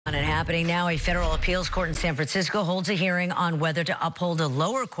And happening now, a federal appeals court in San Francisco holds a hearing on whether to uphold a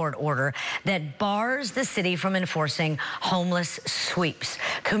lower court order that bars the city from enforcing homeless sweeps.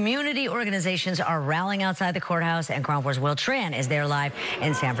 Community organizations are rallying outside the courthouse, and KRON 4's Will Tran is there live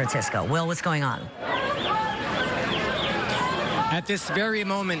in San Francisco. Will, what's going on? At this very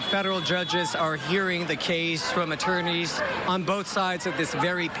moment, federal judges are hearing the case from attorneys on both sides of this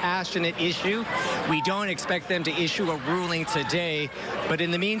very passionate issue. We don't expect them to issue a ruling today, but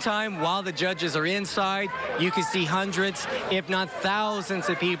in the meantime, while the judges are inside, you can see hundreds, if not thousands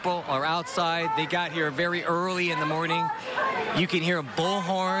of people are outside. They got here very early in the morning. You can hear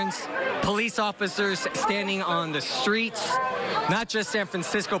bullhorns, police officers standing on the streets, not just San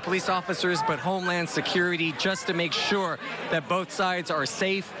Francisco police officers, but Homeland Security, just to make sure that both sides are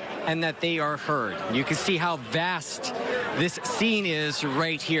safe and that they are heard. You can see how vast this scene is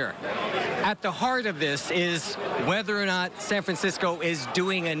right here. At the heart of this is whether or not San Francisco is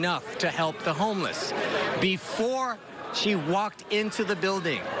doing enough to help the homeless. Before she walked into the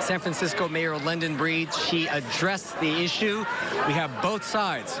building, San Francisco Mayor London Breed, she addressed the issue. We have both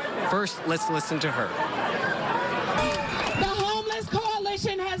sides. First, let's listen to her. The Homeless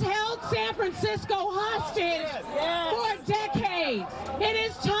Coalition has held San Francisco hostage for decades. It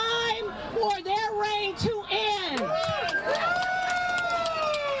is time for their reign to end.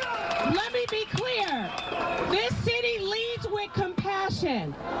 Let me be clear. This city leads with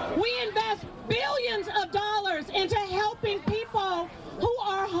compassion. We invest billions of dollars into helping people who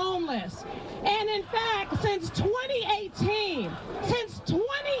are homeless. And in fact, since 2018,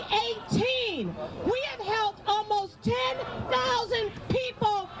 we have helped almost 10,000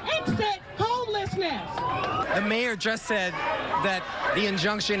 people exit homelessness. The mayor just said that the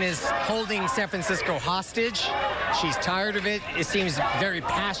injunction is holding San Francisco hostage. She's tired of it. It seems very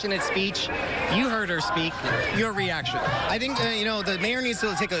passionate speech. You heard her speak. Your reaction? I think, the mayor needs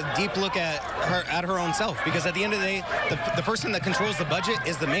to take a deep look at her own self, because at the end of the day, the person that controls the budget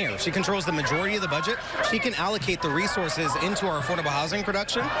is the mayor. She controls the majority of the budget. She can allocate the resources into our affordable housing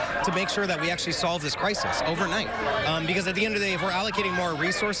production to make sure that we actually solve this crisis overnight. Because at the end of the day, if we're allocating more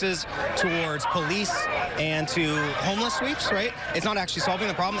resources towards police and to homeless sweeps, right, it's not actually solving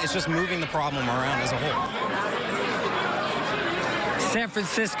the problem, it's just moving the problem around as a whole. San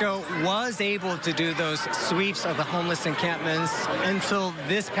Francisco was able to do those sweeps of the homeless encampments until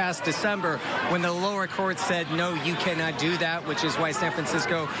this past December, when the lower court said, no, you cannot do that, which is why San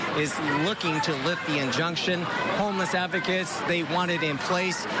Francisco is looking to lift the injunction. Homeless advocates, they want it in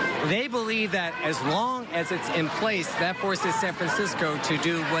place. They believe that as long as it's in place, that forces San Francisco to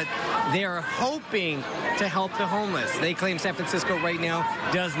do what they're hoping to help the homeless. They claim San Francisco right now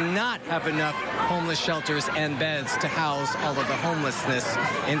does not have enough homeless shelters and beds to house all of the homelessness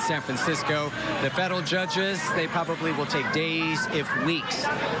in San Francisco. The federal judges, they probably will take days, if weeks,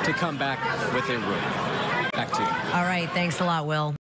 to come back with a ruling. Back to you. All right. Thanks a lot, Will.